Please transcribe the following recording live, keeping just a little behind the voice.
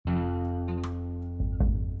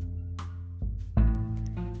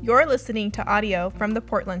You're listening to audio from the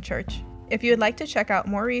Portland Church. If you would like to check out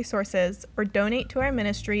more resources or donate to our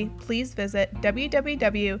ministry, please visit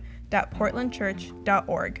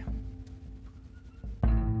www.portlandchurch.org.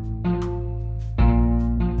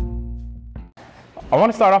 I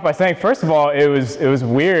want to start off by saying, first of all, it was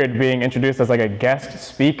weird being introduced as like a guest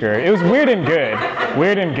speaker. It was weird and good.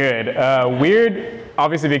 Weird,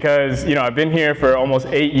 obviously, because I've been here for almost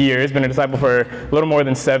 8 years, been a disciple for a little more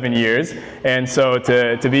than 7 years, and so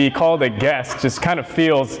to be called a guest just kind of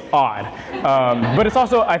feels odd. But it's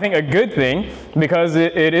also, I think, a good thing because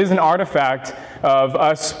it is an artifact of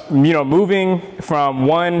us, moving from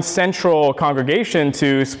one central congregation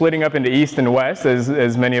to splitting up into East and West,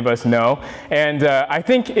 as many of us know. And I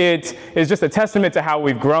think it is just a testament to how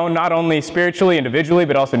we've grown, not only spiritually, individually,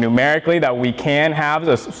 but also numerically, that we can have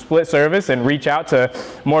a split service and reach out to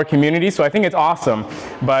more communities. So I think it's awesome,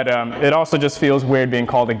 but it also just feels weird being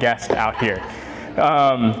called a guest out here.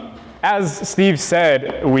 As Steve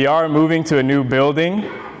said, we are moving to a new building,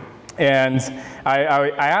 and I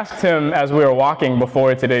asked him as we were walking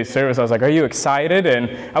before today's service, I was like, are you excited? And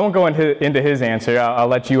I won't go into his answer. I'll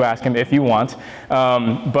let you ask him if you want.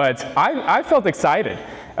 But I felt excited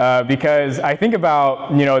because I think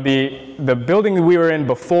about, the building we were in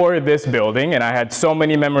before this building, and I had so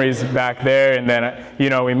many memories back there, and then,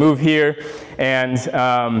 we moved here, and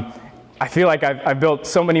I feel like I've built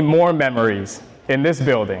so many more memories in this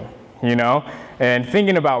building, and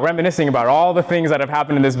reminiscing about all the things that have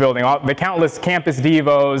happened in this building, all the countless campus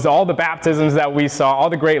devos, all the baptisms that we saw, all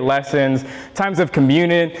the great lessons, times of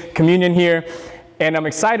communion here. And I'm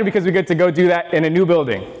excited because we get to go do that in a new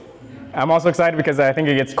building. I'm also excited because I think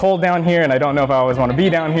it gets cold down here, and I don't know if I always want to be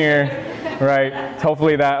down here, right?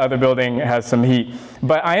 Hopefully that other building has some heat.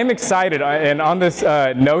 But I am excited, and on this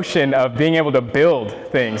notion of being able to build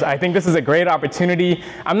things, I think this is a great opportunity.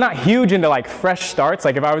 I'm not huge into like fresh starts.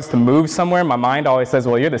 Like if I was to move somewhere, my mind always says,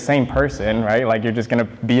 well, you're the same person, right? Like you're just gonna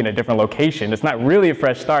be in a different location. It's not really a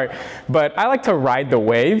fresh start, but I like to ride the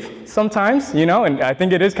wave sometimes, and I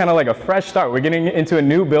think it is kind of like a fresh start. We're getting into a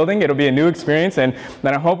new building. It'll be a new experience, and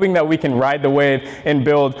then I'm hoping that we can ride the wave and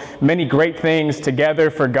build many great things together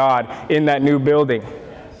for God in that new building.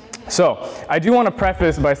 So I do want to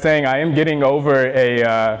preface by saying I am getting over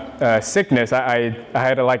a sickness. I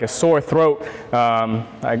had a sore throat.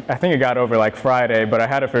 I think it got over like Friday, but I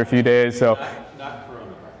had it for a few days. So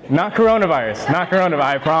not coronavirus.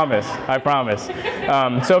 I promise.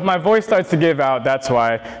 So if my voice starts to give out, that's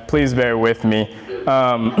why. Please bear with me.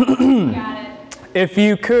 If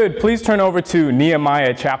you could, please turn over to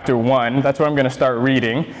Nehemiah chapter 1. That's where I'm going to start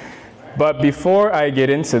reading. But before I get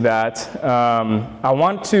into that, I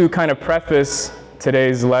want to kind of preface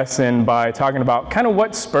today's lesson by talking about kind of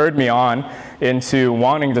what spurred me on into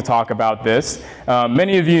wanting to talk about this.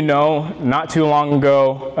 Many of you know, not too long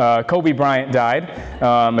ago, Kobe Bryant died.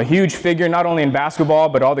 A huge figure, not only in basketball,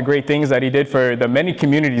 but all the great things that he did for the many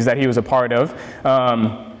communities that he was a part of.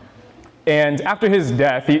 And after his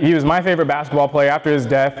death, he was my favorite basketball player. After his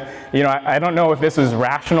death, I don't know if this was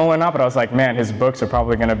rational or not, but I was like, man, his books are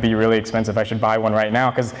probably going to be really expensive. I should buy one right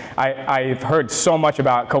now, because I've heard so much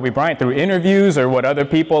about Kobe Bryant through interviews or what other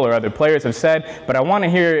people or other players have said, but I want to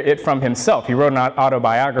hear it from himself. He wrote an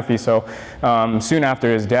autobiography, so soon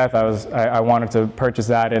after his death, I wanted to purchase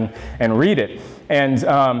that and read it. And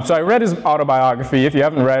so I read his autobiography. If you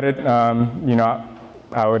haven't read it,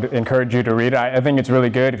 I would encourage you to read it. I think it's really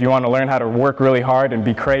good. If you want to learn how to work really hard and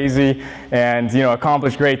be crazy and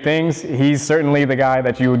accomplish great things, he's certainly the guy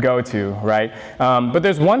that you would go to, right? But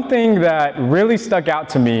there's one thing that really stuck out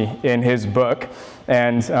to me in his book,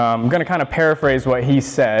 and I'm going to kind of paraphrase what he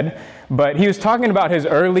said, but he was talking about his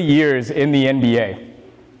early years in the NBA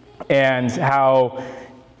and how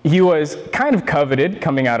he was kind of coveted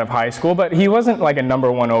coming out of high school, but he wasn't like a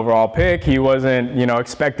number 1 overall pick. He wasn't,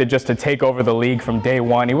 expected just to take over the league from day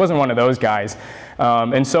one. He wasn't one of those guys.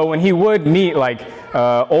 And so when he would meet like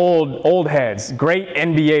old heads, great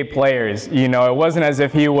NBA players, it wasn't as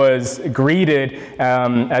if he was greeted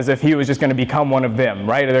as if he was just going to become one of them,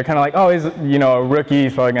 right? They're kind of like, oh, he's a rookie.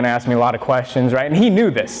 He's probably going to ask me a lot of questions, right? And he knew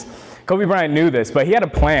this. Kobe Bryant knew this, but he had a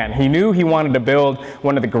plan. He knew he wanted to build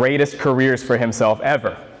one of the greatest careers for himself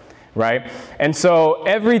ever. Right? And so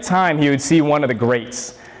every time he would see one of the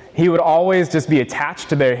greats, he would always just be attached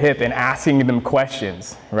to their hip and asking them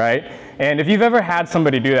questions, right? And if you've ever had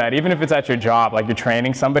somebody do that, even if it's at your job, like you're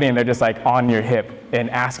training somebody and they're just like on your hip and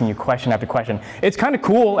asking you question after question, it's kind of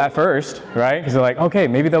cool at first, right? Because they're like, okay,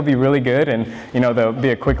 maybe they'll be really good and, they'll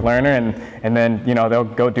be a quick learner and then, they'll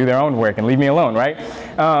go do their own work and leave me alone, right?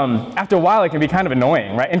 After a while, it can be kind of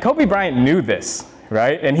annoying, right? And Kobe Bryant knew this,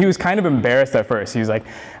 right? And he was kind of embarrassed at first. He was like,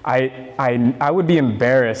 I would be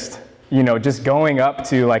embarrassed, just going up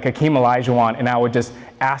to like Hakeem Olajuwon, and I would just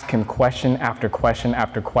ask him question after question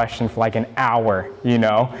after question for like an hour,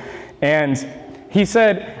 And he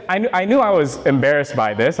said, I knew I was embarrassed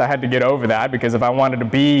by this. I had to get over that, because if I wanted to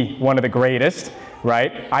be one of the greatest,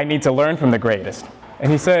 right, I need to learn from the greatest.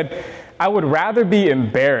 And he said, I would rather be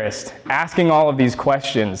embarrassed asking all of these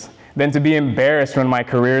questions than to be embarrassed when my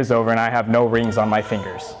career is over and I have no rings on my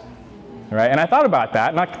fingers. Right? And I thought about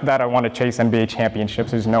that. Not that I want to chase NBA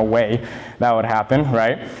championships. There's no way that would happen,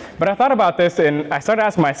 right? But I thought about this, and I started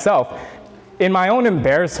asking myself, in my own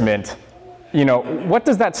embarrassment, what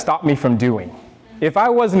does that stop me from doing? If I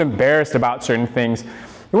wasn't embarrassed about certain things,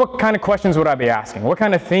 what kind of questions would I be asking? What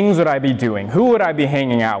kind of things would I be doing? Who would I be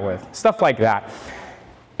hanging out with? Stuff like that.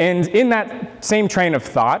 And in that same train of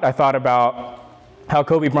thought, I thought about how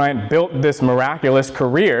Kobe Bryant built this miraculous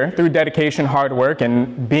career through dedication, hard work,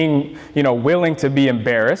 and being, willing to be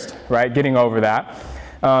embarrassed, right? Getting over that.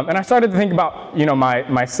 And I started to think about,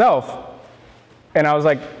 myself, and I was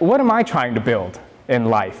like, what am I trying to build in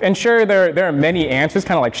life? And sure, there are many answers,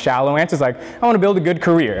 kind of like shallow answers, like I want to build a good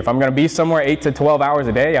career. If I'm going to be somewhere 8 to 12 hours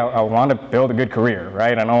a day, I want to build a good career,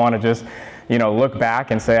 right? I don't want to just, look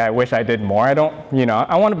back and say, I wish I did more. I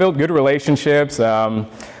want to build good relationships.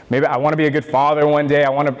 Maybe I want to be a good father one day. I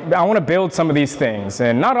want to build some of these things.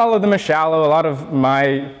 And not all of them are shallow. A lot of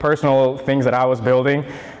my personal things that I was building,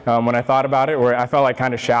 when I thought about it, I felt like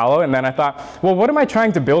kind of shallow. And then I thought, well, what am I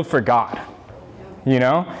trying to build for God?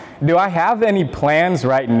 Do I have any plans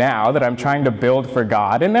right now that I'm trying to build for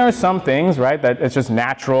God? And there are some things, right, that it's just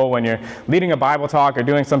natural when you're leading a Bible talk or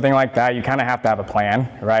doing something like that, you kind of have to have a plan,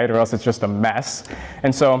 right, or else it's just a mess.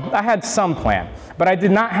 And so I had some plan, but I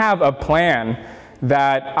did not have a plan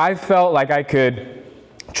that I felt like I could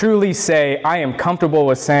truly say, I am comfortable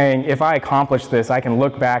with saying, if I accomplish this, I can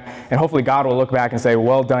look back, and hopefully God will look back and say,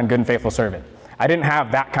 well done, good and faithful servant. I didn't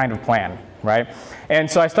have that kind of plan, right? And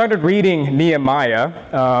so I started reading Nehemiah,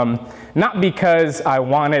 not because I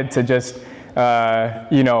wanted to just,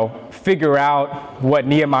 figure out what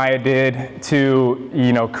Nehemiah did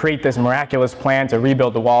to, create this miraculous plan to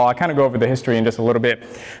rebuild the wall. I kind of go over the history in just a little bit.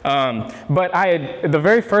 But the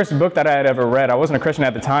very first book that I had ever read, I wasn't a Christian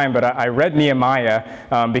at the time, but I read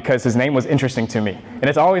Nehemiah because his name was interesting to me. And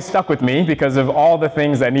it's always stuck with me because of all the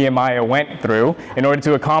things that Nehemiah went through in order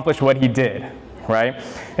to accomplish what he did. Right?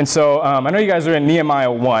 And so I know you guys are in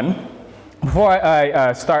Nehemiah 1. Before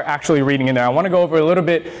I start actually reading in there, I want to go over a little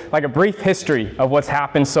bit, like a brief history of what's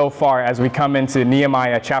happened so far as we come into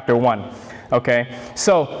Nehemiah chapter 1. Okay?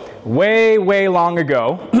 So way, way long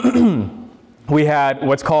ago, we had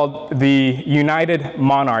what's called the United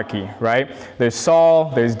Monarchy, right? There's Saul,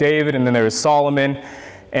 there's David, and then there's Solomon.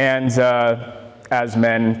 And as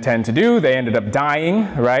men tend to do, they ended up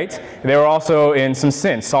dying, right? They were also in some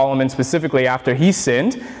sin. Solomon specifically, after he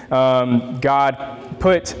sinned, God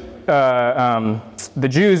put the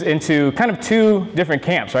Jews into kind of two different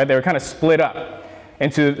camps, right? They were kind of split up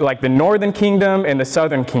into like the northern kingdom and the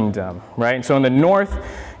southern kingdom, right? And so in the north,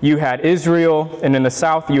 you had Israel, and in the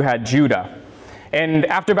south, you had Judah. And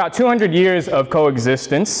after about 200 years of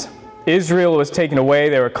coexistence, Israel was taken away.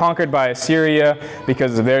 They were conquered by Assyria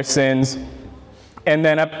because of their sins. And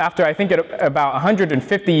then after, I think, about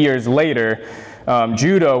 150 years later,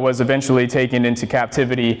 Judah was eventually taken into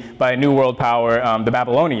captivity by a new world power, the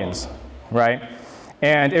Babylonians, right?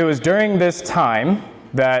 And it was during this time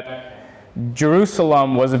that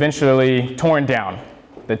Jerusalem was eventually torn down.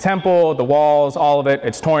 The temple, the walls, all of it,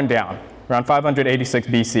 it's torn down around 586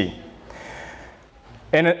 BC.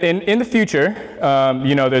 And in the future,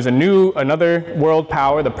 there's another world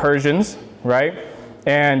power, the Persians, right?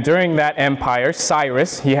 And during that empire,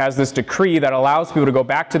 Cyrus, he has this decree that allows people to go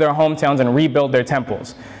back to their hometowns and rebuild their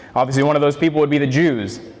temples. Obviously, one of those people would be the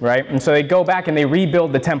Jews, right? And so they go back and they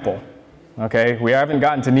rebuild the temple. Okay, we haven't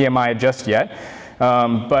gotten to Nehemiah just yet.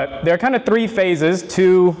 But there are kind of three phases,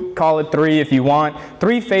 call it three if you want,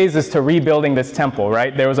 three phases to rebuilding this temple,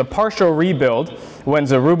 right? There was a partial rebuild when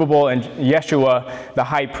Zerubbabel and Yeshua, the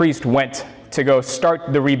high priest, went to go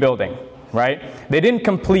start the rebuilding, right? They didn't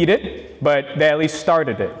complete it, but they at least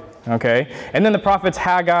started it, okay? And then the prophets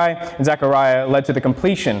Haggai and Zechariah led to the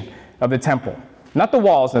completion of the temple. Not the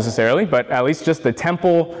walls necessarily, but at least just the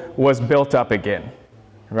temple was built up again,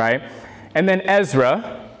 right? And then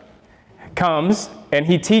Ezra comes and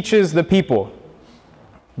he teaches the people,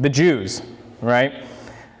 the Jews, right?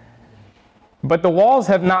 But the walls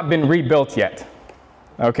have not been rebuilt yet,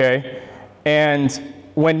 okay? And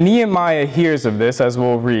when Nehemiah hears of this, as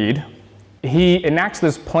we'll read, he enacts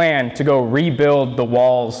this plan to go rebuild the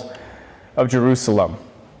walls of Jerusalem.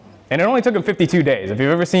 And it only took him 52 days. If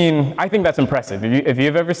you've ever seen, I think that's impressive. If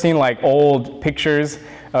you've ever seen like old pictures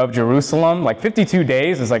of Jerusalem, like 52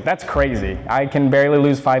 days is like, that's crazy. I can barely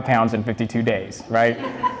lose 5 pounds in 52 days, right?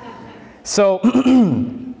 So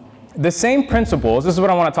the same principles, this is what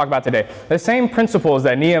I want to talk about today, the same principles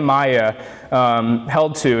that Nehemiah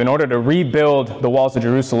held to in order to rebuild the walls of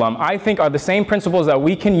Jerusalem, I think are the same principles that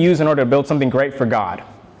we can use in order to build something great for God.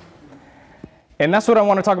 And that's what I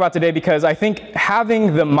want to talk about today, because I think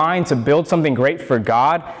having the mind to build something great for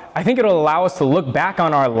God, I think it'll allow us to look back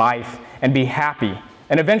on our life and be happy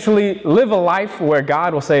and eventually live a life where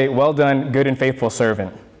God will say, well done, good and faithful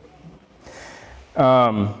servant.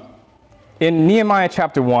 In Nehemiah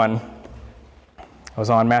chapter 1, I was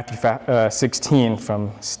on Matthew 16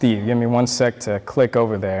 from Steve. Give me 1 sec to click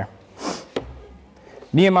over there.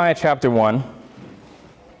 Nehemiah chapter 1,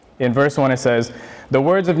 in verse 1 it says, the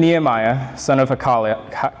words of Nehemiah, son of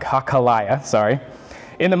Hakaliah,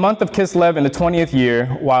 in the month of Kislev in the 20th year,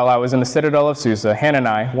 while I was in the citadel of Susa,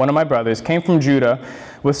 Hanani, one of my brothers, came from Judah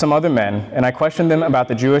with some other men, and I questioned them about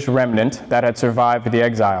the Jewish remnant that had survived the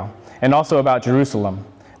exile, and also about Jerusalem.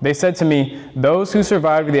 They said to me, those who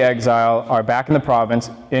survived the exile are back in the province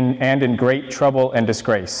and in great trouble and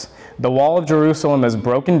disgrace. The wall of Jerusalem is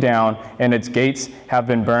broken down, and its gates have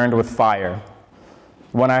been burned with fire.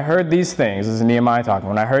 When I heard these things, this is Nehemiah talking,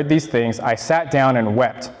 when I heard these things, I sat down and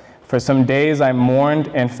wept. For some days I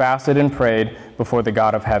mourned and fasted and prayed before the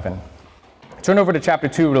God of heaven. Turn over to chapter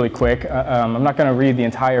 2 really quick. I'm not going to read the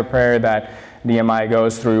entire prayer that Nehemiah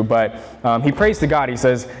goes through, but he prays to God. He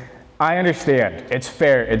says, I understand. It's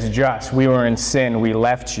fair. It's just. We were in sin. We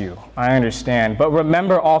left you. I understand. But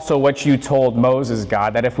remember also what you told Moses,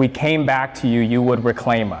 God, that if we came back to you, you would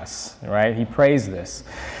reclaim us. Right? He prays this.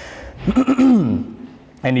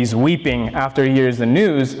 And he's weeping after he hears the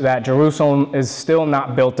news that Jerusalem is still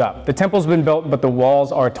not built up. The temple's been built, but the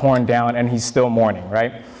walls are torn down, and he's still mourning,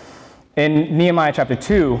 right? In Nehemiah chapter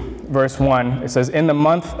 2, verse 1, it says, in the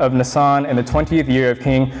month of Nisan, in the 20th year of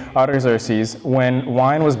King Artaxerxes, when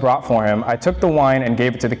wine was brought for him, I took the wine and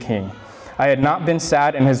gave it to the king. I had not been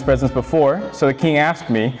sad in his presence before, so the king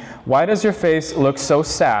asked me, why does your face look so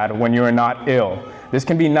sad when you are not ill? This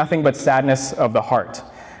can be nothing but sadness of the heart.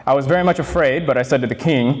 I was very much afraid, but I said to the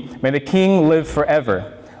king, may the king live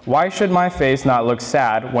forever. Why should my face not look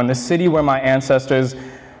sad when the city where my ancestors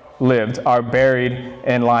lived are buried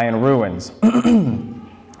and lie in ruins,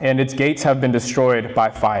 and its gates have been destroyed by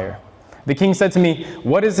fire? The king said to me,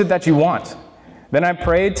 what is it that you want? Then I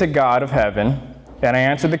prayed to God of heaven, and I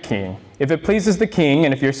answered the king, if it pleases the king,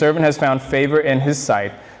 and if your servant has found favor in his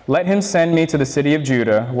sight, let him send me to the city of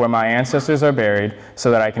Judah, where my ancestors are buried, so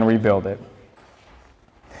that I can rebuild it.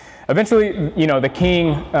 Eventually, the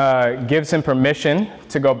king gives him permission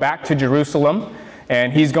to go back to Jerusalem,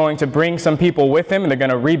 and he's going to bring some people with him, and they're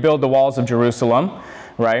going to rebuild the walls of Jerusalem,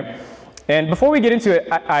 right? And before we get into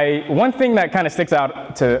it, one thing that kind of sticks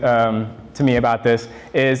out to me about this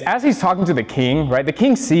is as he's talking to the king, right? The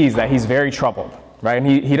king sees that he's very troubled, right? And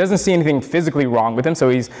he doesn't see anything physically wrong with him, so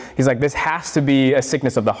he's like, this has to be a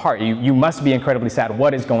sickness of the heart. You must be incredibly sad.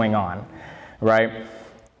 What is going on, right?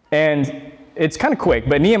 And it's kind of quick,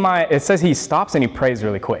 but Nehemiah, it says he stops and he prays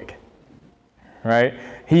really quick, right?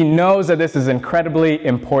 He knows that this is incredibly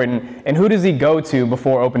important. And who does he go to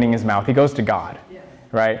before opening his mouth? He goes to God,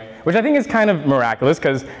 right? Which I think is kind of miraculous,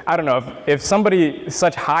 because I don't know, if somebody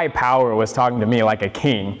such high power was talking to me like a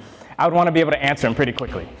king, I would want to be able to answer him pretty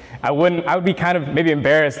quickly. I would be kind of maybe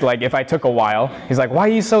embarrassed, like if I took a while. He's like, why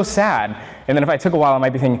are you so sad? And then if I took a while, I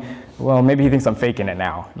might be thinking, well, maybe he thinks I'm faking it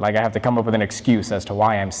now. Like I have to come up with an excuse as to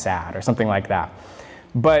why I'm sad or something like that.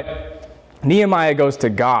 But Nehemiah goes to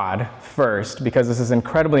God first because this is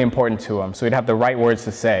incredibly important to him. So he'd have the right words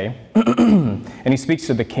to say. And he speaks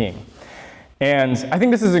to the king. And I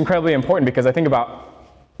think this is incredibly important because I think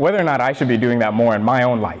about whether or not I should be doing that more in my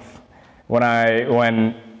own life. When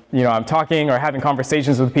I'm talking or having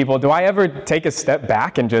conversations with people, do I ever take a step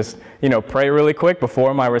back and just, pray really quick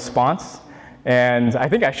before my response? And I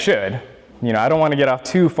think I should. I don't want to get off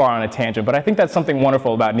too far on a tangent, but I think that's something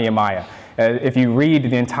wonderful about Nehemiah. If you read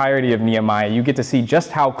the entirety of Nehemiah, you get to see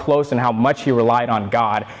just how close and how much he relied on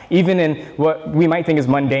God, even in what we might think is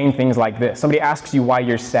mundane things like this. Somebody asks you why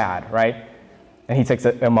you're sad, right? And he takes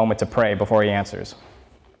a moment to pray before he answers.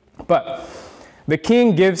 But the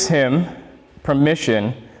king gives him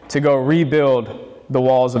permission to go rebuild the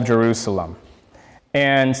walls of Jerusalem.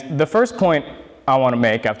 And the first point I want to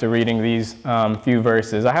make after reading these few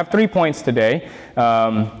verses. I have 3 points today.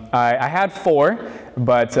 I had 4,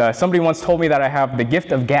 but somebody once told me that I have the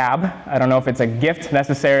gift of gab. I don't know if it's a gift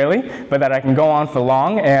necessarily, but that I can go on for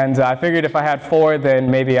long. And I figured if I had 4, then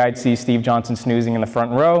maybe I'd see Steve Johnson snoozing in the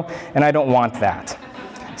front row, and I don't want that.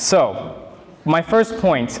 So, my first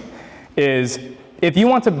point is, if you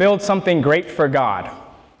want to build something great for God,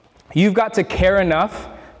 you've got to care enough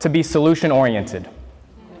to be solution-oriented.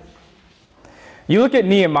 You look at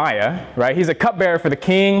Nehemiah, right? He's a cupbearer for the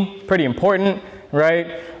king, pretty important, right?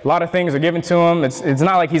 A lot of things are given to him. It's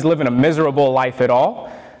not like he's living a miserable life at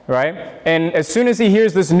all, right? And as soon as he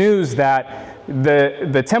hears this news that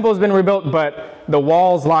the temple has been rebuilt, but the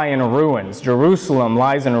walls lie in ruins, Jerusalem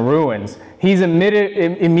lies in ruins, he's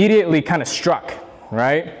immediately kind of struck,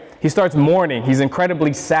 right? He starts mourning. He's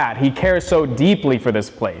incredibly sad. He cares so deeply for this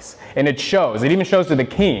place. And it shows. It even shows to the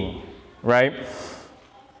king, right?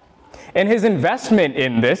 And his investment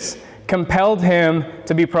in this compelled him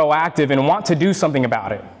to be proactive and want to do something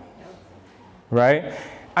about it, right?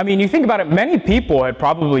 I mean, you think about it, many people had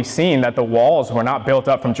probably seen that the walls were not built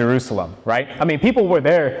up from Jerusalem, right? I mean, people were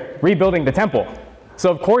there rebuilding the temple.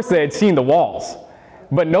 So of course they had seen the walls,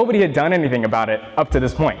 but nobody had done anything about it up to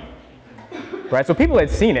this point, right? So people had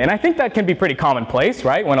seen it. And I think that can be pretty commonplace,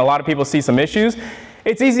 right? When a lot of people see some issues,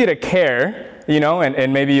 it's easy to care, you know,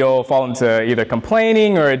 and maybe you'll fall into either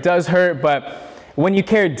complaining or it does hurt, but when you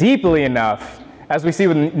care deeply enough, as we see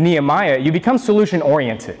with Nehemiah, you become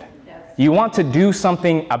solution-oriented. Yes. You want to do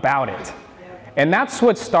something about it. Yep. And that's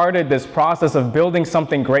what started this process of building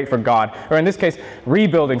something great for God, or in this case,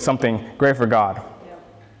 rebuilding something great for God.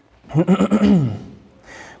 Yep.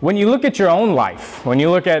 When you look at your own life, when you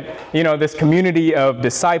look at, you know, this community of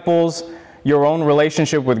disciples, your own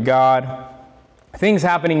relationship with God, things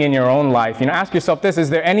happening in your own life, you know, ask yourself this: is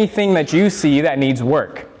there anything that you see that needs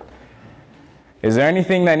work? Is there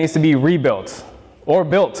anything that needs to be rebuilt or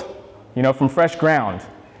built, you know, from fresh ground,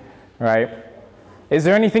 right? Is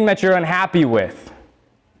there anything that you're unhappy with?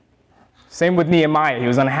 Same with Nehemiah. He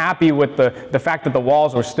was unhappy with the fact that the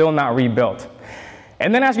walls were still not rebuilt.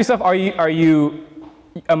 And then ask yourself, are you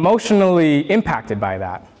emotionally impacted by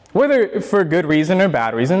that? Whether for good reason or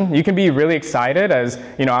bad reason. You can be really excited, as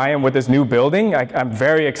you know, I am with this new building. I'm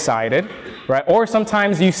very excited, right? Or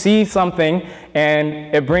sometimes you see something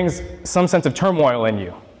and it brings some sense of turmoil in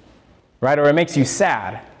you, right? Or it makes you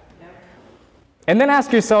sad. And then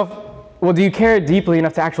ask yourself, well, do you care deeply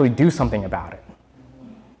enough to actually do something about it?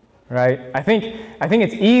 Right? I think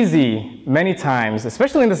it's easy many times,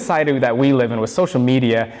 especially in the society that we live in with social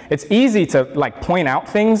media, it's easy to like point out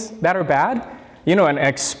things that are bad, you know, and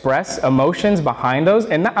express emotions behind those.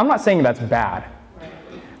 And I'm not saying that's bad,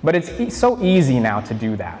 but it's so easy now to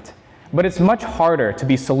do that. But it's much harder to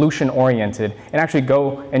be solution-oriented and actually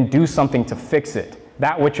go and do something to fix it,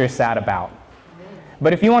 that which you're sad about.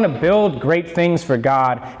 But if you want to build great things for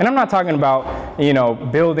God, and I'm not talking about, you know,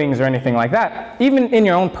 buildings or anything like that, even in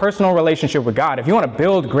your own personal relationship with God, if you want to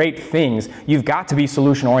build great things, you've got to be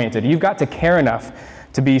solution-oriented. You've got to care enough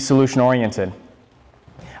to be solution-oriented.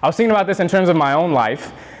 I was thinking about this in terms of my own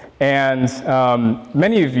life, and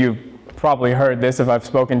many of you probably heard this if I've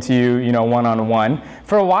spoken to you, you know, one-on-one.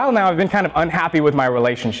 For a while now, I've been kind of unhappy with my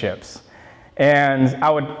relationships. And I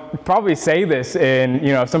would probably say this in,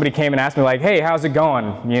 you know, if somebody came and asked me like, hey, how's it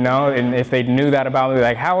going? You know, and if they knew that about me,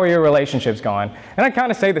 like, how are your relationships going? And I'd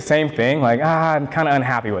kind of say the same thing, like, I'm kind of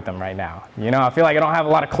unhappy with them right now. You know, I feel like I don't have a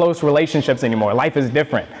lot of close relationships anymore. Life is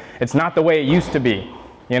different. It's not the way it used to be.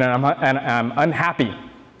 You know, and I'm unhappy,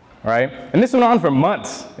 right? And this went on for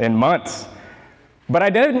months and months. But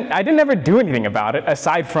I didn't ever do anything about it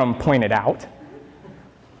aside from point it out.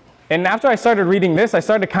 And after I started reading this, I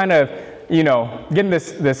started kind of, you know, getting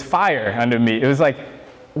this fire under me. It was like,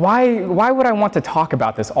 why would I want to talk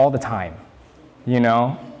about this all the time? You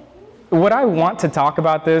know, would I want to talk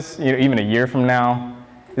about this, you know, even a year from now?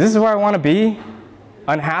 Is this where I want to be?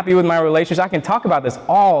 Unhappy with my relationship? I can talk about this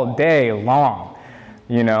all day long,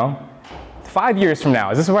 you know. 5 years from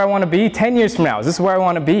now, is this where I want to be? 10 years from now, is this where I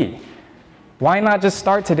want to be? Why not just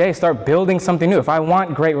start today, start building something new? If I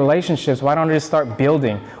want great relationships, why don't I just start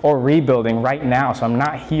building or rebuilding right now so I'm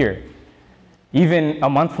not here? Even a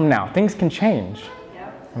month from now, things can change,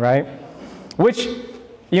 right? Which,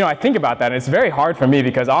 you know, I think about that, and it's very hard for me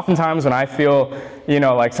because oftentimes when I feel, you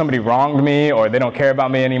know, like somebody wronged me or they don't care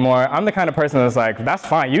about me anymore, I'm the kind of person that's like, that's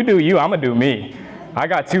fine, you do you, I'm gonna do me. I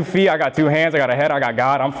got 2 feet, I got 2 hands, I got a head, I got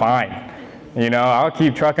God, I'm fine. You know, I'll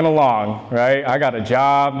keep trucking along, right? I got a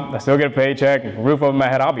job, I still get a paycheck, roof over my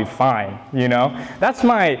head, I'll be fine, you know? That's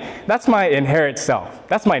my inherent self.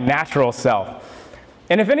 That's my natural self.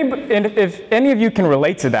 And if any of you can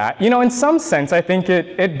relate to that, in some sense, I think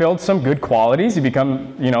it builds some good qualities. You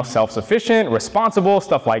become, self-sufficient, responsible,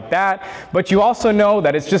 stuff like that. But you also know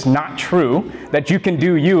that it's just not true that you can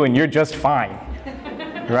do you and you're just fine,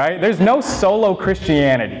 right? There's no solo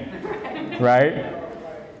Christianity, right?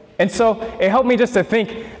 And so it helped me just to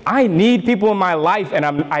think, I need people in my life, and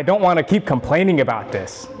I don't want to keep complaining about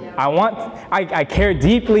this. I care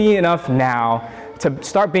deeply enough now to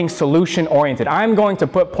start being solution-oriented. I'm going to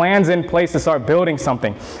put plans in place to start building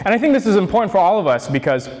something. And I think this is important for all of us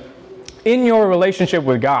because in your relationship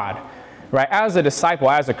with God, right, as a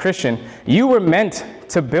disciple, as a Christian, you were meant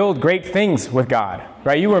to build great things with God,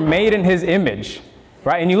 right? You were made in His image,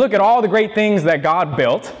 right? And you look at all the great things that God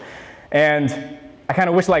built, and I kind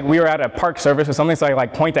of wish we were at a park service or something, so I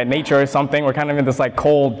point at nature or something. We're kind of in this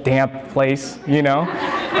cold, damp place,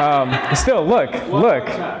 Still, look.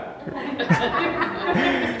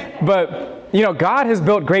 But, God has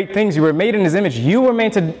built great things. You were made in His image. You were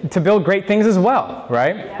made to build great things as well,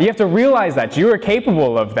 right? You have to realize that. You are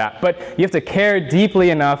capable of that. But you have to care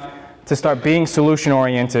deeply enough to start being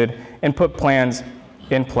solution-oriented and put plans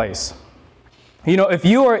in place. If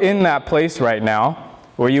you are in that place right now,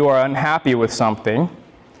 where you are unhappy with something,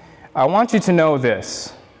 I want you to know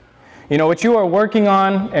this. What you are working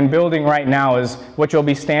on and building right now is what you'll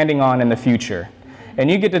be standing on in the future. And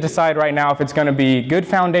you get to decide right now if it's going to be good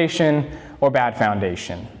foundation or bad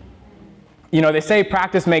foundation. They say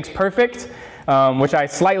practice makes perfect, which I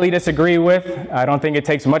slightly disagree with. I don't think it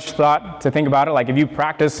takes much thought to think about it. If you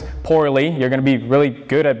practice poorly, you're going to be really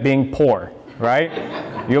good at being poor,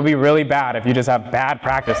 right? You'll be really bad if you just have bad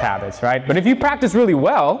practice habits, right? But if you practice really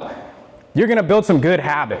well, you're going to build some good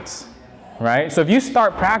habits, right? So if you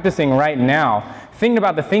start practicing right now, thinking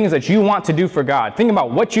about the things that you want to do for God, thinking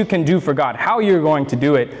about what you can do for God, how you're going to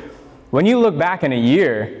do it, when you look back in a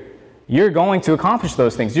year, you're going to accomplish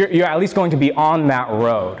those things. You're at least going to be on that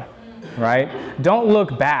road, right? Don't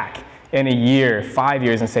look back in a year, 5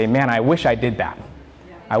 years, and say, man, I wish I did that.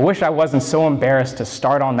 I wish I wasn't so embarrassed to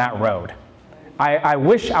start on that road. I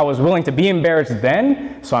wish I was willing to be embarrassed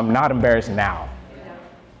then, so I'm not embarrassed now.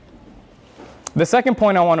 The second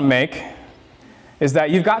point I want to make is that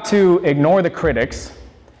you've got to ignore the critics,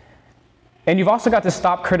 and you've also got to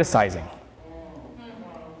stop criticizing.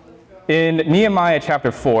 In Nehemiah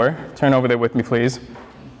chapter 4, turn over there with me, please.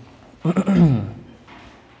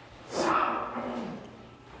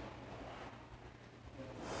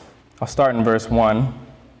 I'll start in verse 1.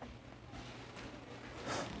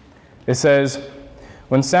 It says,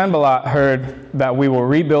 when Sanballat heard that we were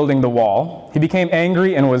rebuilding the wall, he became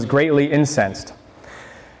angry and was greatly incensed.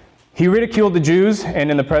 He ridiculed the Jews, and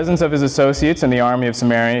in the presence of his associates in the army of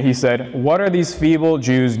Samaria, he said, what are these feeble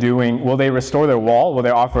Jews doing? Will they restore their wall? Will they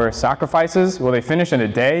offer sacrifices? Will they finish in a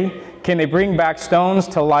day? Can they bring back stones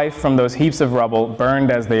to life from those heaps of rubble, burned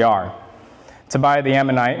as they are? Tobiah the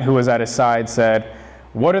Ammonite, who was at his side, said,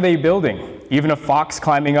 what are they building? Even a fox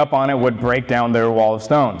climbing up on it would break down their wall of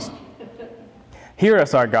stones. Hear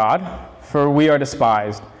us, our God, for we are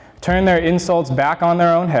despised. Turn their insults back on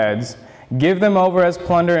their own heads. Give them over as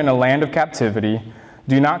plunder in a land of captivity.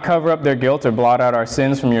 Do not cover up their guilt or blot out our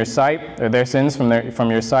sins from your sight, or their sins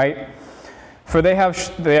from your sight. For they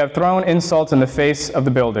have thrown insults in the face of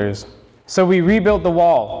the builders. So we rebuilt the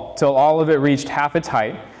wall till all of it reached half its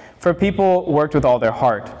height, for people worked with all their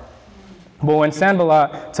heart. But when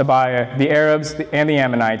Sanballat, Tobiah, the Arabs, and the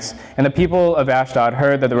Ammonites, and the people of Ashdod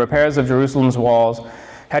heard that the repairs of Jerusalem's walls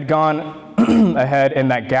had gone ahead and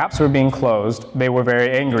that gaps were being closed, they were very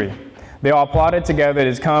angry. They all plotted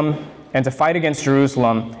together to come and to fight against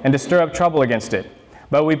Jerusalem and to stir up trouble against it.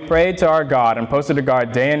 But we prayed to our God and posted a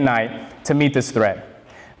guard day and night to meet this threat.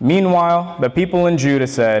 Meanwhile, the people in Judah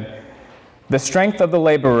said, the strength of the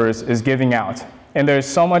laborers is giving out, and there is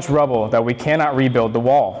so much rubble that we cannot rebuild the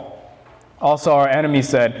wall. Also our enemies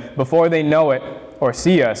said, before they know it or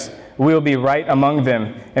see us, we will be right among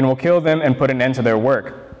them, and will kill them and put an end to their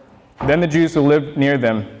work. Then the Jews who lived near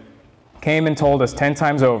them came and told us 10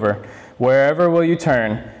 times over, wherever you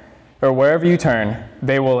turn,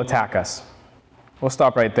 they will attack us. We'll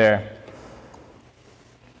stop right there.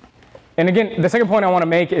 And again, the second point I want to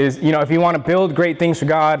make is, if you want to build great things for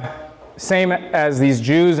God, same as these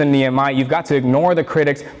Jews in Nehemiah, you've got to ignore the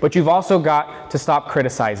critics, but you've also got to stop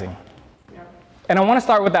criticizing. And I want to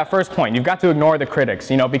start with that first point. You've got to ignore the critics,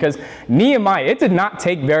 because Nehemiah, it did not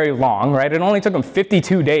take very long, right? It only took him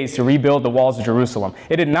 52 days to rebuild the walls of Jerusalem.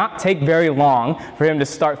 It did not take very long for him to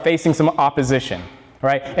start facing some opposition,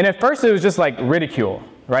 right? And at first it was just like ridicule,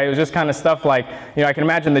 right? It was just kind of stuff like, I can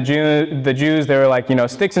imagine the Jews, they were like,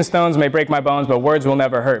 sticks and stones may break my bones, but words will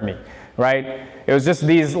never hurt me, right? It was just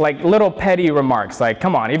these like little petty remarks, like,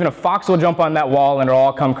 come on, even a fox will jump on that wall and it'll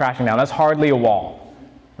all come crashing down. That's hardly a wall,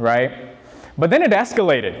 right? But then it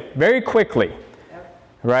escalated very quickly,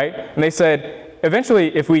 right? And they said,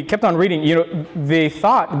 eventually, if we kept on reading, they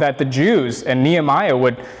thought that the Jews and Nehemiah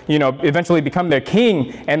would, eventually become their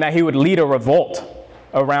king, and that he would lead a revolt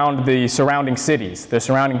around the surrounding cities, the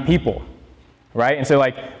surrounding people, right? And so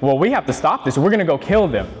well, we have to stop this. We're going to go kill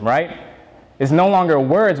them, right? It's no longer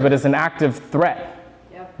words, but it's an active threat,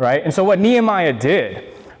 right? And so what Nehemiah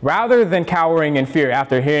did, rather than cowering in fear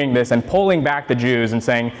after hearing this and pulling back the Jews and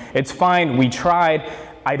saying, it's fine, we tried,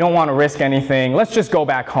 I don't want to risk anything, let's just go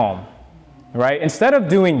back home, right? Instead of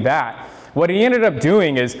doing that, what he ended up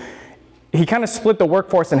doing is he kind of split the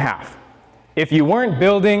workforce in half. If you weren't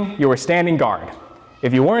building, you were standing guard.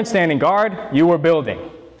 If you weren't standing guard, you were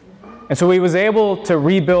building. And so he was able to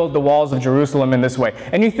rebuild the walls of Jerusalem in this way.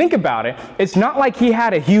 And you think about it, it's not like he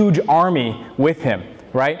had a huge army with him,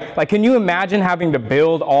 right? Like, can you imagine having to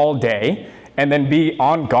build all day and then be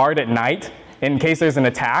on guard at night in case there's an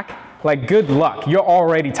attack? Like, good luck, you're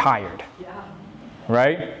already tired,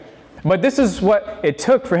 right? But this is what it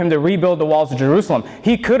took for him to rebuild the walls of Jerusalem.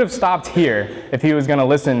 He could have stopped here if he was going to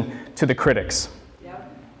listen to the critics.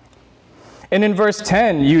 And in verse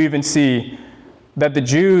 10, you even see that the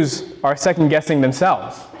Jews are second-guessing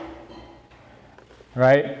themselves,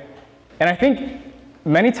 right? And I think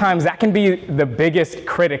many times that can be the biggest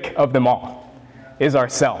critic of them all, is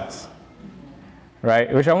ourselves,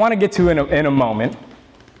 right? Which I want to get to in a moment.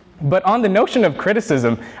 But on the notion of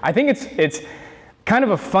criticism, I think it's kind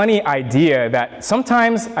of a funny idea that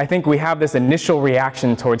sometimes I think we have this initial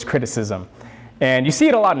reaction towards criticism. And you see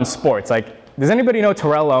it a lot in sports. Like, does anybody know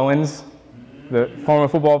Terrell Owens, the former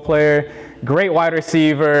football player? Great wide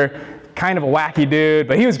receiver, kind of a wacky dude,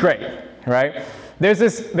 but he was great, right? There's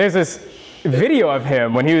this video of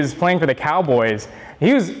him when he was playing for the Cowboys.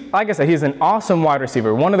 He was, like I said, he's an awesome wide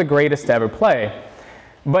receiver, one of the greatest to ever play.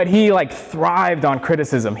 But he thrived on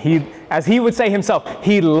criticism. As he would say himself,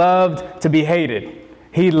 he loved to be hated.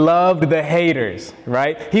 He loved the haters,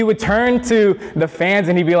 right? He would turn to the fans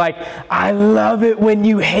and he'd be like, I love it when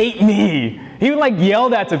you hate me. He would yell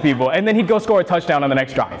that to people, and then he'd go score a touchdown on the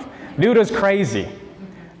next drive. Dude was crazy.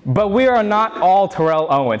 But we are not all Terrell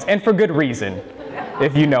Owens, and for good reason,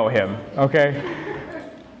 if you know him, okay?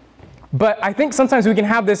 But I think sometimes we can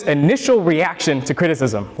have this initial reaction to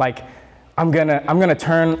criticism, like, I'm gonna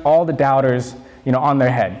turn all the doubters, on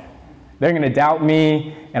their head. They're gonna doubt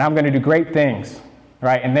me, and I'm gonna do great things,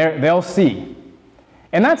 right? And they'll see.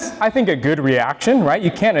 And that's, I think, a good reaction, right?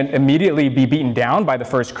 You can't immediately be beaten down by the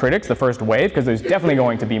first critics, the first wave, because there's definitely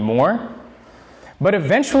going to be more. But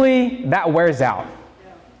eventually, that wears out,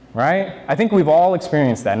 right? I think we've all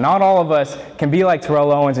experienced that. Not all of us can be like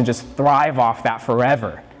Terrell Owens and just thrive off that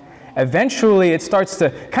forever. Eventually, it starts to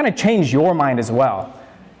kind of change your mind as well.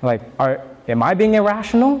 Like, am I being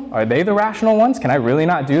irrational? Are they the rational ones? Can I really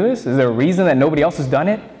not do this? Is there a reason that nobody else has done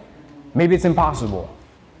it? Maybe it's impossible.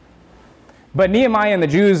 But Nehemiah and the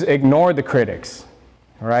Jews ignored the critics,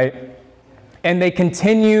 right? And they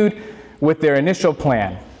continued with their initial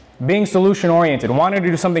plan, being solution-oriented, wanting to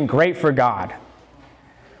do something great for God.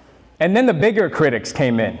 And then the bigger critics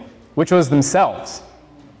came in, which was themselves,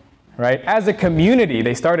 right? As a community,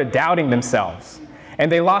 they started doubting themselves.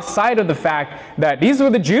 And they lost sight of the fact that these were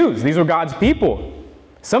the Jews. These were God's people.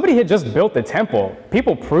 Somebody had just built the temple.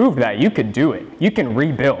 People proved that you could do it. You can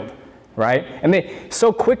rebuild, right? And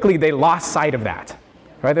so quickly they lost sight of that,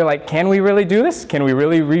 right? They're like, can we really do this? Can we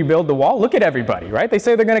really rebuild the wall? Look at everybody, right? They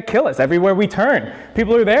say they're going to kill us everywhere we turn.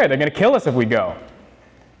 People are there. They're going to kill us if we go,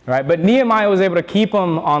 right? But Nehemiah was able to keep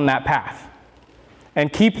them on that path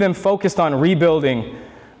and keep them focused on rebuilding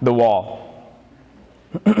the wall.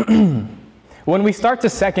 When we start to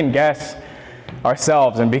second guess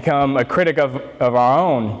ourselves and become a critic of our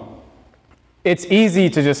own, it's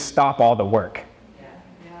easy to just stop all the work.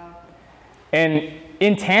 And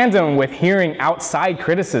in tandem with hearing outside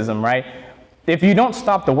criticism, right, if you don't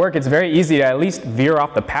stop the work, it's very easy to at least veer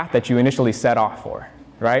off the path that you initially set off for,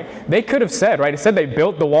 right? They could have said, right, it said they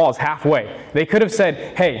built the walls halfway. They could have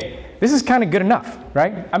said, hey, this is kind of good enough,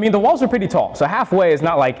 right? I mean, the walls are pretty tall, so halfway is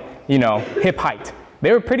not like, hip height.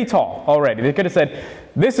 They were pretty tall already. They could have said,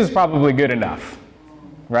 this is probably good enough,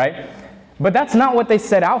 right? But that's not what they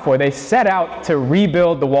set out for. They set out to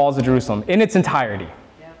rebuild the walls of Jerusalem in its entirety.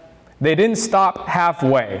 They didn't stop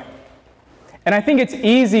halfway. And I think it's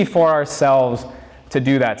easy for ourselves to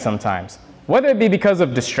do that sometimes. Whether it be because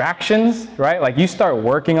of distractions, right? Like you start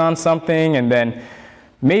working on something and then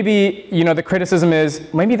maybe, the criticism is,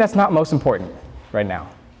 maybe that's not most important right now.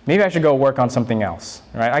 Maybe I should go work on something else,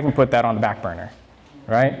 right? I can put that on the back burner,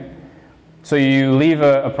 right? So you leave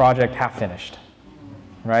a project half finished,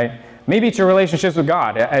 right? Maybe it's your relationships with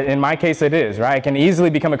God. In my case, it is, right? I can easily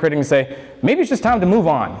become a critic and say, maybe it's just time to move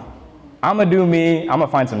on. I'm going to do me. I'm going to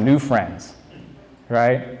find some new friends,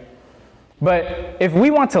 right? But if we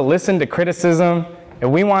want to listen to criticism, if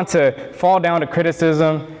we want to fall down to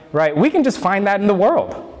criticism, right, we can just find that in the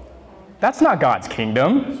world. That's not God's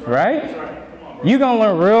kingdom, right? You're going to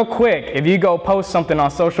learn real quick if you go post something on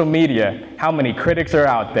social media, how many critics are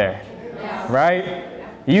out there, right?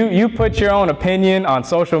 You put your own opinion on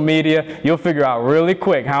social media, you'll figure out really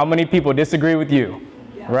quick how many people disagree with you,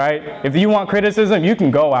 right? If you want criticism, you can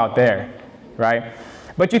go out there, right?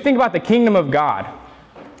 But you think about the kingdom of God.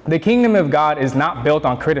 The kingdom of God is not built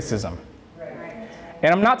on criticism.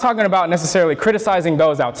 And I'm not talking about necessarily criticizing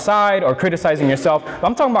those outside or criticizing yourself.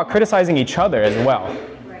 I'm talking about criticizing each other as well,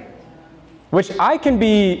 which I can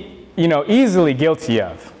be, easily guilty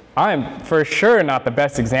of. I am for sure not the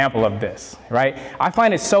best example of this, right? I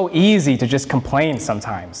find it so easy to just complain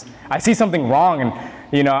sometimes. I see something wrong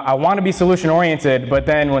and, I want to be solution-oriented, but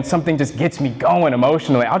then when something just gets me going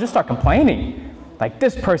emotionally, I'll just start complaining. Like,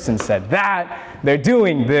 this person said that, they're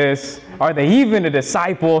doing this, are they even a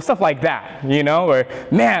disciple, stuff like that, or,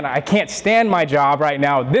 man, I can't stand my job right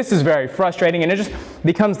now, this is very frustrating, and it just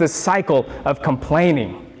becomes this cycle of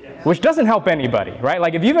complaining, which doesn't help anybody, right?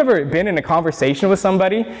 Like, if you've ever been in a conversation with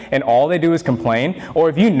somebody and all they do is complain, or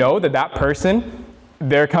if you know that person,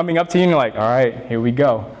 they're coming up to you and you're like, all right, here we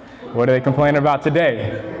go. What are they complaining about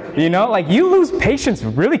today? Like, you lose patience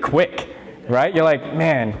really quick, right? You're like,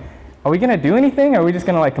 man, are we going to do anything, or are we just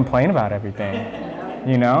going to, complain about everything,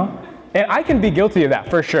 And I can be guilty of that,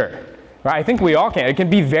 for sure, right? I think we all can. It can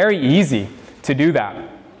be very easy to do that.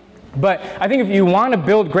 But I think if you want to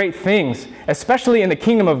build great things, especially in the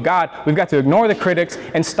kingdom of God, we've got to ignore the critics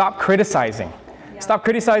and stop criticizing. Stop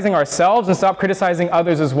criticizing ourselves and stop criticizing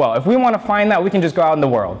others as well. If we want to find that, we can just go out in the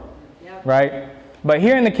world, right? But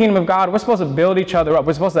here in the kingdom of God, we're supposed to build each other up.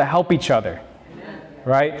 We're supposed to help each other.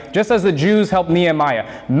 Right? Just as the Jews helped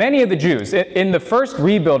Nehemiah. Many of the Jews, in the first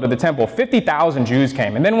rebuild of the temple, 50,000 Jews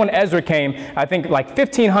came. And then when Ezra came, I think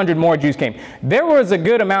 1,500 more Jews came. There was a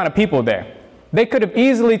good amount of people there. They could have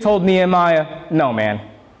easily told Nehemiah, no, man,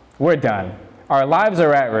 we're done. Our lives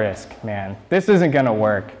are at risk, man. This isn't going to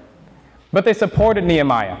work. But they supported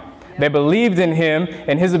Nehemiah. They believed in him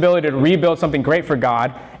and his ability to rebuild something great for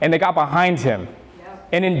God, and they got behind him.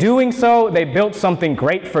 And in doing so, they built something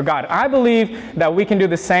great for God. I believe that we can do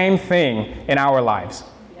the same thing in our lives,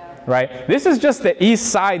 right? This is just the East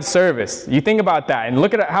Side service. You think about that and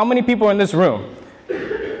look at how many people are in this room.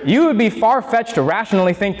 You would be far-fetched to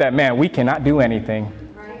rationally think that, man, we cannot do anything.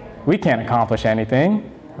 We can't accomplish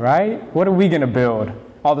anything, right? What are we going to build?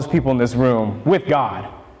 All those people in this room with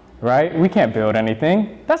God, right? We can't build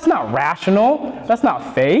anything. That's not rational. That's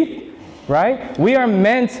not faith. Right? We are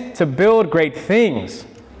meant to build great things,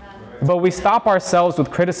 but we stop ourselves with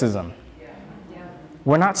criticism.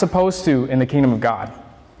 We're not supposed to in the kingdom of God.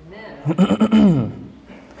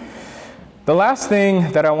 The last thing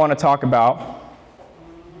that I want to talk about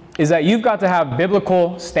is that you've got to have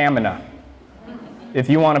biblical stamina if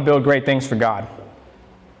you want to build great things for God.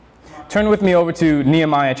 Turn with me over to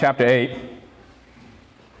Nehemiah chapter 8.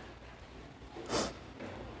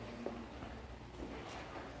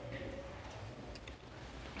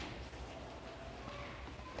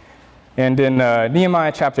 And in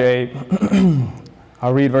Nehemiah chapter 8,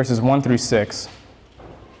 I'll read verses 1 through 6.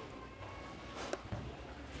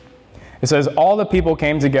 It says, all the people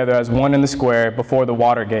came together as one in the square before the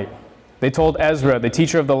water gate. They told Ezra, the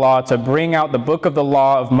teacher of the law, to bring out the book of the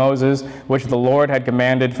law of Moses, which the Lord had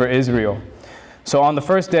commanded for Israel. So on the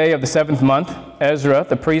first day of the 7th month, Ezra,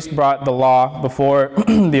 the priest, brought the law before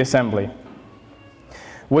the assembly,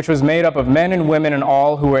 which was made up of men and women and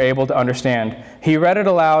all who were able to understand. He read it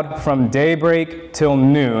aloud from daybreak till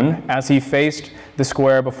noon as he faced the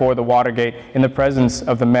square before the water gate in the presence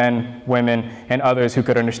of the men, women, and others who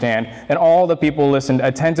could understand. And all the people listened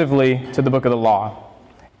attentively to the book of the law.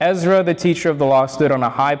 Ezra, the teacher of the law, stood on a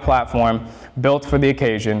high platform built for the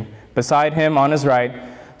occasion. Beside him on his right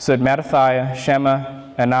stood Mattithiah,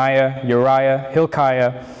 Shema, Ananiah, Uriah,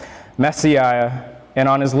 Hilkiah, Messiah, and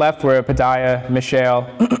on his left were Pedaiah, Mishael,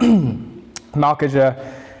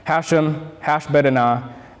 Malchijah, Hashem,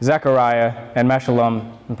 Hashbaddanah, Zechariah, and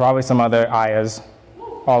Meshullam, and probably some other ayahs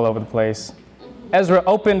all over the place. Ezra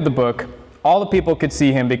opened the book. All the people could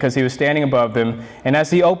see him because he was standing above them, and as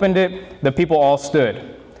he opened it, the people all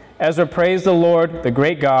stood. Ezra praised the Lord, the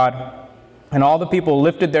great God, and all the people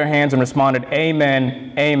lifted their hands and responded,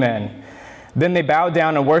 Amen, Amen. Then they bowed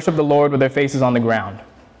down and worshiped the Lord with their faces on the ground.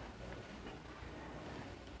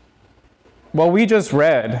 Well, we just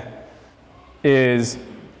read is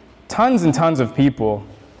tons and tons of people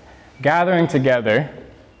gathering together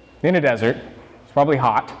in a desert. It's probably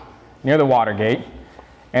hot, near the Watergate,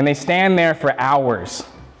 and they stand there for hours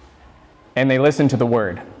and they listen to the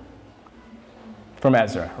word from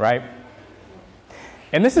Ezra, right?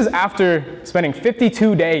 And this is after spending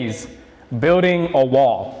 52 days building a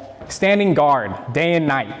wall, standing guard day and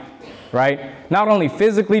night, right? Not only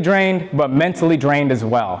physically drained, but mentally drained as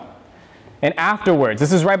well. And afterwards,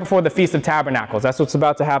 this is right before the Feast of Tabernacles. That's what's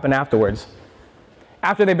about to happen afterwards.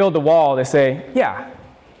 After they build the wall, they say, yeah,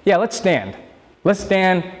 let's stand. Let's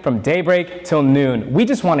stand from daybreak till noon. We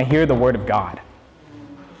just want to hear the word of God.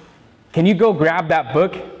 Can you go grab that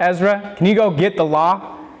book, Ezra? Can you go get the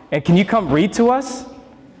law? And can you come read to us?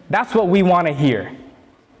 That's what we want to hear.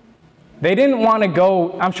 They didn't want to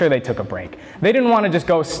go, I'm sure they took a break. They didn't want to just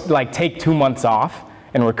go like take 2 months off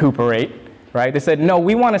and recuperate, right? They said, no,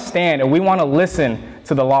 we want to stand and we want to listen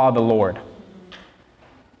to the law of the Lord.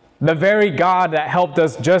 The very God that helped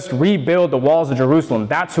us just rebuild the walls of Jerusalem,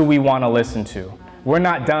 that's who we want to listen to. We're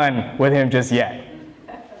not done with him just yet,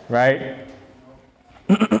 right?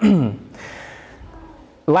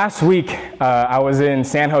 Last week, I was in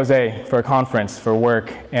San Jose for a conference for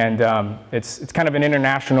work, and it's kind of an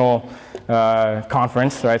international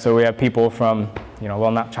conference, right? So we have people from,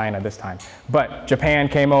 well, not China this time, but Japan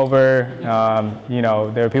came over.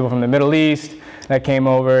 There were people from the Middle East that came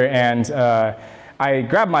over, and I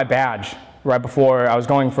grabbed my badge right before I was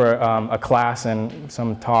going for a class and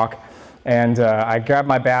some talk. And I grabbed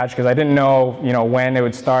my badge because I didn't know, when it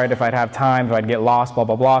would start, if I'd have time, if I'd get lost, blah,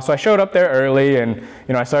 blah, blah. So I showed up there early and,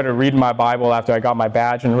 I started reading my Bible after I got my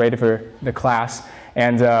badge and ready for the class.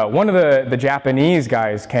 And one of the Japanese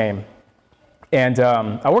guys came. And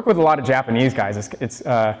I work with a lot of Japanese guys. It's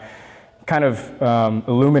kind of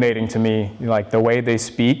illuminating to me, like the way they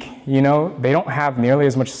speak, they don't have nearly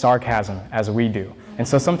as much sarcasm as we do. And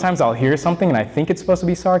so sometimes I'll hear something and I think it's supposed to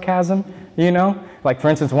be sarcasm, Like for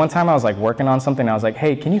instance, one time I was like working on something and I was like,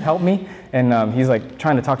 hey, can you help me? And he's like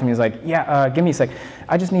trying to talk to me. He's like, yeah, give me a sec.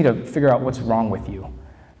 I just need to figure out what's wrong with you.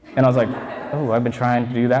 And I was like, oh, I've been trying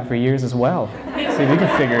to do that for years as well. See if you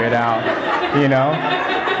can figure it out,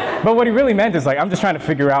 But what he really meant is like, I'm just trying to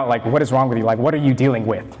figure out like, what is wrong with you? Like, what are you dealing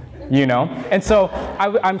with? And so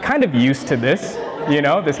I'm kind of used to this,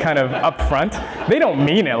 this kind of upfront. They don't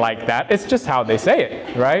mean it like that. It's just how they say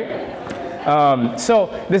it, right?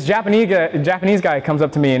 So this Japanese guy comes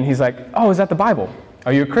up to me and he's like, oh, is that the Bible?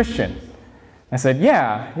 Are you a Christian? I said,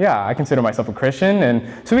 yeah, I consider myself a Christian.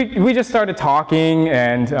 And so we just started talking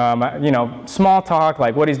and, small talk,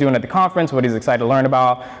 like what he's doing at the conference, what he's excited to learn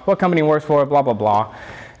about, what company he works for, blah, blah, blah.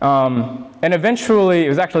 And eventually, it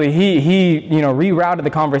was actually, he rerouted the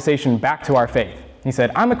conversation back to our faith. He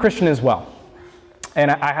said, I'm a Christian as well, and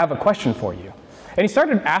I have a question for you. And he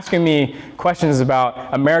started asking me questions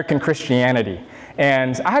about American Christianity.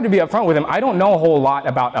 And I had to be upfront with him. I don't know a whole lot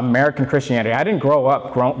about American Christianity. I didn't grow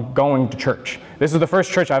up going to church. This is the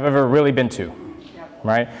first church I've ever really been to,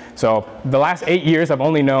 right? So the last 8 years, I've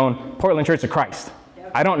only known Portland Church of Christ.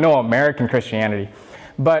 I don't know American Christianity,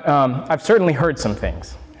 but I've certainly heard some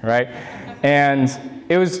things. Right? And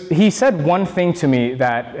he said one thing to me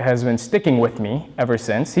that has been sticking with me ever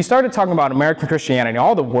since. He started talking about American Christianity,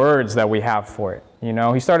 all the words that we have for it.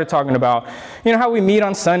 He started talking about, how we meet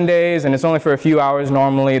on Sundays and it's only for a few hours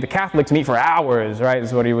normally. The Catholics meet for hours, right,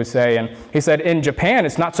 is what he would say. And he said in Japan,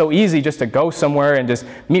 it's not so easy just to go somewhere and just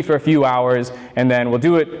meet for a few hours and then we'll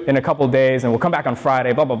do it in a couple of days and we'll come back on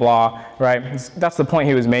Friday, blah, blah, blah, right? That's the point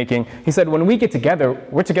he was making. He said when we get together,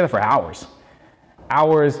 we're together for hours.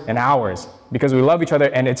 Hours and hours because we love each other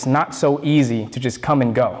and it's not so easy to just come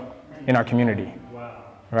and go in our community. Wow.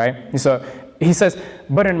 Right? And so he says,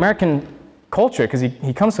 but in American culture, because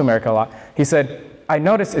he comes to America a lot, he said, I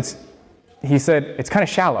noticed it's kind of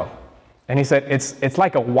shallow. And he said, it's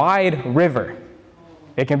like a wide river.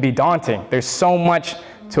 It can be daunting. There's so much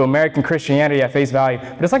to American Christianity at face value,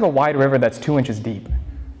 but it's like a wide river that's 2 inches deep.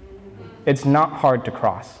 It's not hard to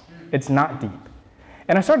cross. It's not deep.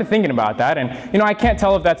 And I started thinking about that, and I can't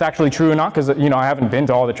tell if that's actually true or not because I haven't been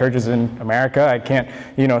to all the churches in America. I can't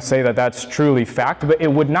say that that's truly fact, but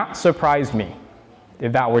it would not surprise me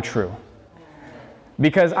if that were true.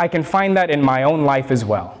 Because I can find that in my own life as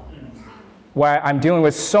well, where I'm dealing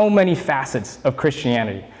with so many facets of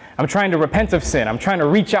Christianity. I'm trying to repent of sin. I'm trying to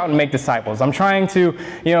reach out and make disciples. I'm trying to,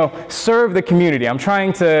 serve the community. I'm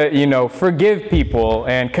trying to, forgive people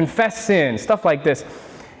and confess sin, stuff like this.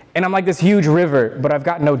 And I'm like this huge river, but I've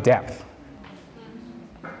got no depth,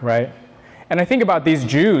 right? And I think about these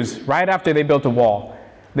Jews right after they built the wall.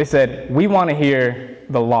 They said, we want to hear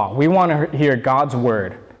the law. We want to hear God's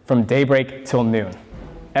word from daybreak till noon.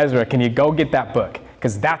 Ezra, can you go get that book?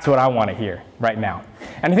 Because that's what I want to hear right now.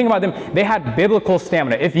 And the thing about them, they had biblical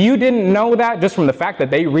stamina. If you didn't know that just from the fact that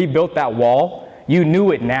they rebuilt that wall, you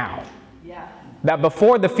knew it now. Yeah. That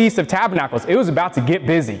before the Feast of Tabernacles, it was about to get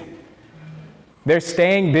busy. They're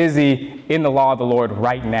staying busy in the law of the Lord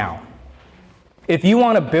right now. If you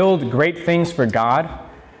want to build great things for God,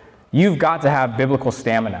 you've got to have biblical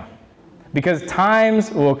stamina. Because times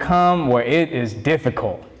will come where it is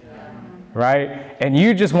difficult, right? And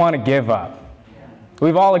you just want to give up.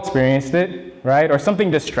 We've all experienced it, right? Or something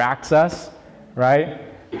distracts us, right?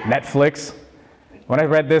 Netflix. When I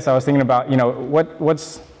read this, I was thinking about,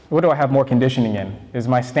 what do I have more conditioning in? Is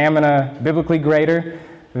my stamina biblically greater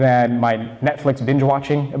than my Netflix binge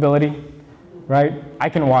watching ability, right? I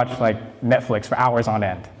can watch Netflix for hours on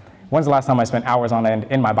end. When's the last time I spent hours on end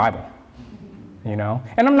in my Bible? And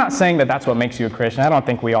I'm not saying that that's what makes you a Christian. I don't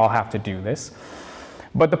think we all have to do this.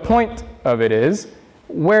 But the point of it is,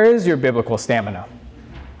 where is your biblical stamina?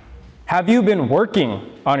 Have you been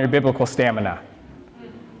working on your biblical stamina?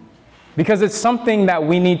 Because it's something that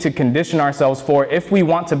we need to condition ourselves for. If we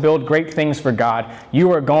want to build great things for God,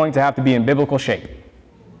 you are going to have to be in biblical shape.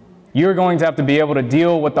 You're going to have to be able to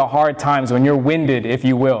deal with the hard times when you're winded, if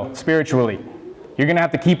you will, spiritually. You're going to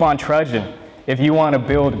have to keep on trudging if you want to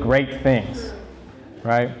build great things,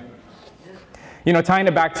 right? Tying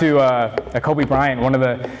it back to Kobe Bryant, one of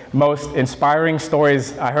the most inspiring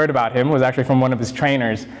stories I heard about him was actually from one of his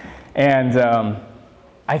trainers. And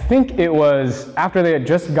I think it was after they had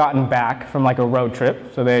just gotten back from a road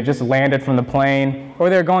trip. So they had just landed from the plane, or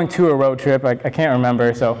they were going to a road trip. I can't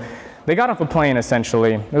remember. So they got off a plane,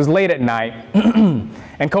 essentially. It was late at night.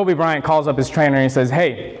 And Kobe Bryant calls up his trainer and he says,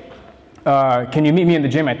 hey, can you meet me in the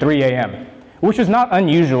gym at 3 a.m.? Which was not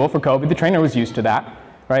unusual for Kobe. The trainer was used to that,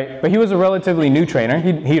 right? But he was a relatively new trainer.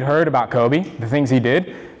 He'd heard about Kobe, the things he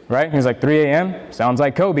did, right? He was like, 3 a.m., sounds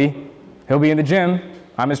like Kobe. He'll be in the gym.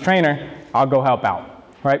 I'm his trainer. I'll go help out,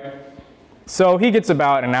 right? So he gets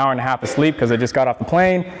about an hour and a half of sleep because they just got off the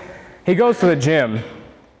plane. He goes to the gym,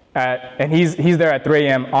 and he's there at 3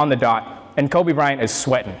 a.m. on the dot, and Kobe Bryant is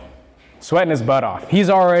sweating his butt off.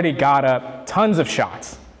 He's already got up tons of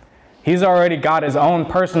shots. He's already got his own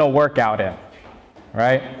personal workout in,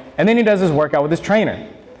 right? And then he does his workout with his trainer.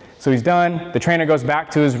 So he's done. The trainer goes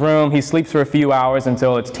back to his room. He sleeps for a few hours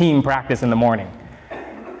until it's team practice in the morning.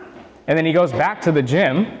 And then he goes back to the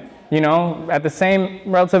gym, at the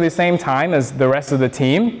relatively same time as the rest of the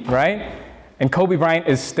team, right? And Kobe Bryant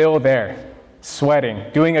is still there, sweating,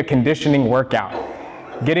 doing a conditioning workout,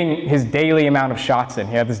 getting his daily amount of shots in.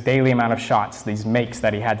 He had this daily amount of shots, these makes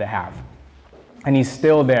that he had to have. And he's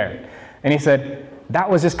still there. And he said, that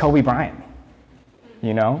was just Kobe Bryant,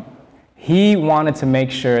 He wanted to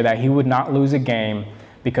make sure that he would not lose a game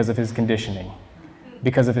because of his conditioning,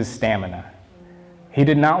 because of his stamina. He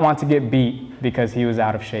did not want to get beat because he was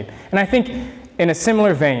out of shape. And I think in a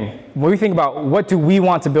similar vein, when we think about what do we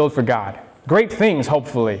want to build for God, great things,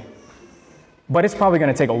 hopefully, but it's probably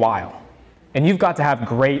going to take a while. And you've got to have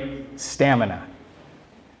great stamina.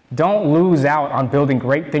 Don't lose out on building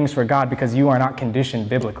great things for God because you are not conditioned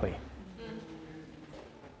biblically.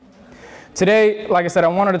 Today, like I said, I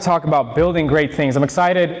wanted to talk about building great things. I'm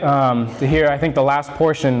excited to hear, I think, the last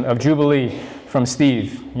portion of Jubilee from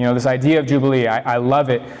Steve. This idea of Jubilee, I love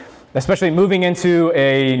it. Especially moving into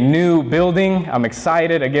a new building. I'm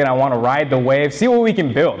excited. Again, I want to ride the wave, see what we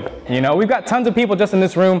can build. We've got tons of people just in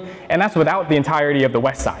this room, and that's without the entirety of the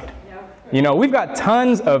West Side. We've got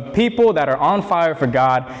tons of people that are on fire for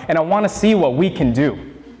God, and I want to see what we can do.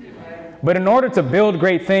 But in order to build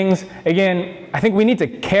great things, again, I think we need to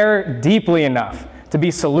care deeply enough to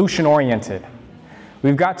be solution-oriented.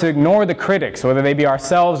 We've got to ignore the critics, whether they be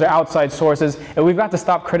ourselves or outside sources, and we've got to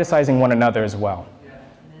stop criticizing one another as well.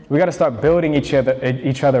 We've got to start building each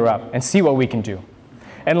other up and see what we can do.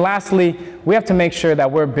 And lastly, we have to make sure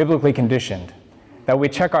that we're biblically conditioned, that we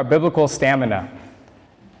check our biblical stamina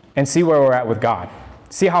and see where we're at with God,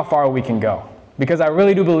 see how far we can go. Because I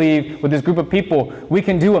really do believe with this group of people, we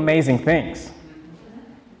can do amazing things.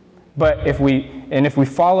 But if we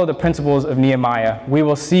follow the principles of Nehemiah, we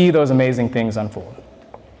will see those amazing things unfold.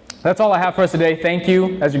 That's all I have for us today. Thank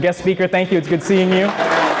you. As your guest speaker, thank you. It's good seeing you.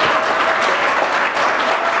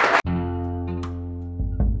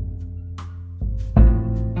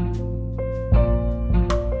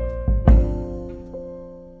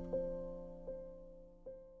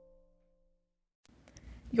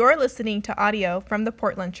 You're listening to audio from the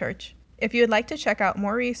Portland Church. If you would like to check out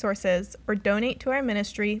more resources or donate to our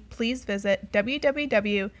ministry, please visit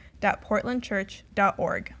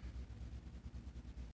www.portlandchurch.org.